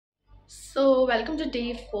So welcome to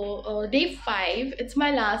day 5. It's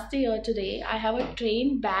my last day here today. I have a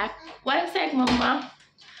train back. One sec, Mama.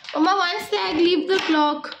 Mama, one sec. Leave the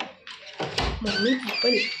clock. Mummy,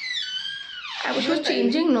 people. I was just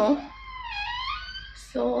changing, no?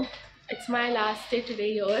 So it's my last day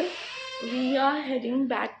today here. We are heading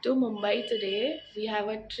back to Mumbai today. We have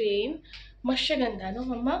a train. Mashaganda, no,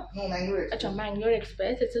 Mama? No, Mangalore Express. Acha, Mangalore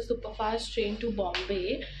Express. It's a super fast train to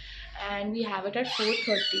Bombay. And we have it at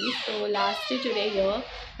 4:30. So last day today here.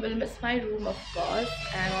 We'll miss my room, of course,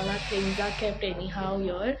 and all our things are kept anyhow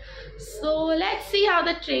here. So let's see how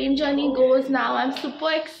the train journey goes now. I'm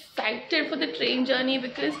super excited for the train journey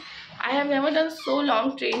because I have never done so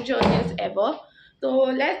long train journeys ever. So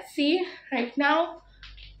let's see. Right now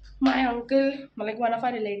my uncle, like one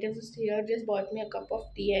of our relatives is here, just bought me a cup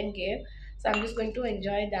of tea and gave. So I'm just going to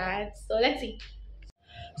enjoy that. So let's see.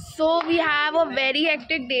 So we have a very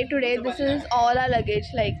hectic day today. This is all our luggage.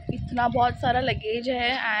 Like इतना बहुत सारा luggage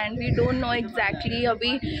है and we don't know exactly.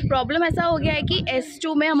 अभी problem ऐसा हो गया है कि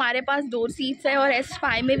S2 में हमारे पास 2 seats है और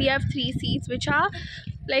S5 में we have 3 seats which are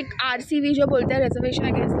like RCV जो बोलते हैं reservation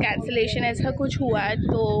against cancellation, ऐसा कुछ हुआ है.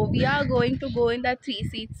 तो we are going to go in that 3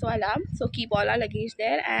 seats वाला. So keep all our luggage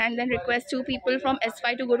there and then request 2 people from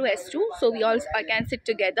S5 to go to S2 so we all can sit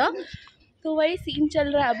together. तो वही scene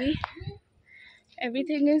चल रहा है अभी.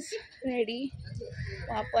 Everything is ready.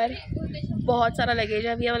 वहाँ पर बहुत सारा लगेज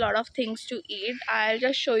है. We have a lot of things to eat. I'll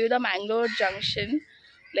just show you the Mangalore junction.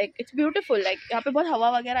 Like it's beautiful. Like यहाँ पे बहुत हवा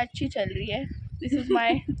वगैरह अच्छी चल रही है. This is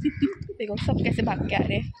my देखो सब कैसे भाग के आ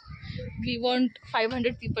रहे हैं. We want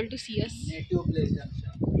 500 people to see us.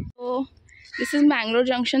 So this is Mangalore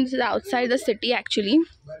junction. This is outside the city actually.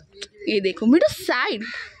 ये देखो middle side.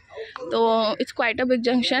 तो it's quite a big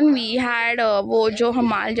junction. We had वो जो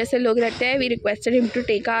हमाल जैसे लोग रहते हैं, we requested him to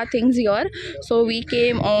take our things here. So we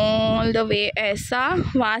came all the way. ऐसा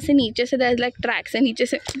वहाँ से नीचे से देयर इज लाइक ट्रैक से नीचे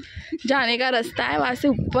से जाने का रास्ता है, वहाँ से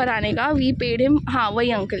ऊपर आने का. वी पेड हिम, हाँ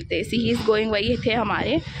वही अंकल थे, सी ही इज़ गोइंग, वही थे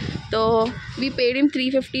हमारे. तो we paid him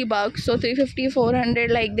 $350. So 350-400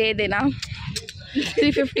 like they देना.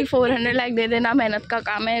 350-400 लाइक दे देना. मेहनत का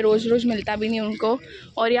काम है, रोज़ रोज़ मिलता भी नहीं उनको.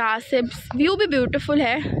 और यहाँ से व्यू भी ब्यूटीफुल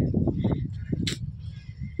है.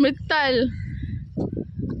 Mittal.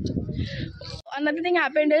 Another thing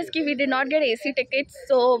happened is कि we did not get AC tickets,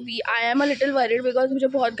 so I am a little worried because मुझे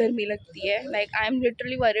बहुत गर्मी लगती है. Like I am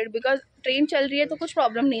literally worried because train चल रही है तो कुछ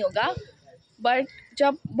प्रॉब्लम नहीं होगा, बट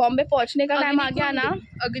जब बॉम्बे पहुंचने का टाइम आ गया ना,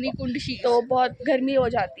 अग्निकुंड तो बहुत गर्मी हो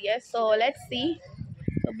जाती है. So let's see.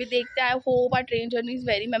 अभी देखते हैं. Hope our train journey is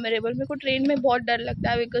very memorable. मेरे को ट्रेन में बहुत डर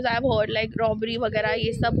लगता है because I have heard like robbery वगैरह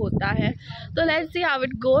ये सब होता है. तो let's see how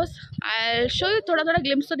it goes. I show you थोड़ा थोड़ा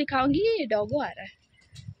ग्लिम्स तो दिखाऊंगी. ये डॉगो आ रहा है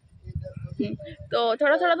तो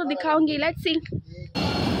थोड़ा थोड़ा तो दिखाऊंगी. Let's see.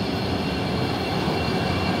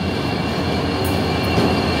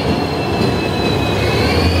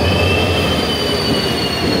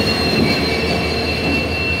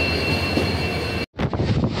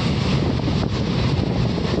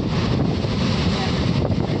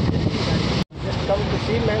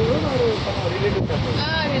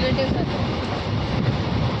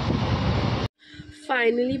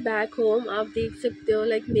 Finally back home. आप देख सकते हो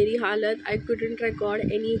लाइक मेरी हालत. I couldn't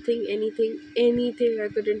record anything I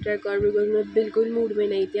couldn't record because मैं बिल्कुल मूड में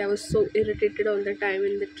नहीं थी. I was so irritated all the time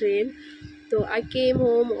in the train. तो आई केम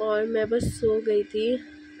होम और मैं बस सो गई थी.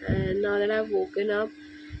 And now that I have woken up,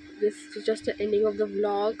 this is just the ending of the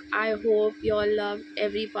vlog. I hope you all love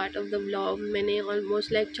every part of the vlog. मैंने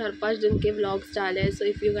almost like 4-5 दिन के vlogs डाले. So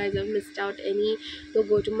if you guys have missed out any, so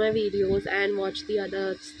go to my videos and watch the other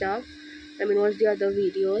stuff. Watch the other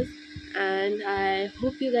videos. And I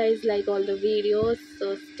hope you guys like all the videos.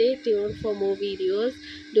 So stay tuned for more videos.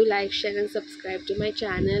 Do like, share and subscribe to my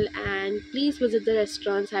channel. And please visit the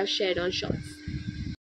restaurants I've shared on shorts.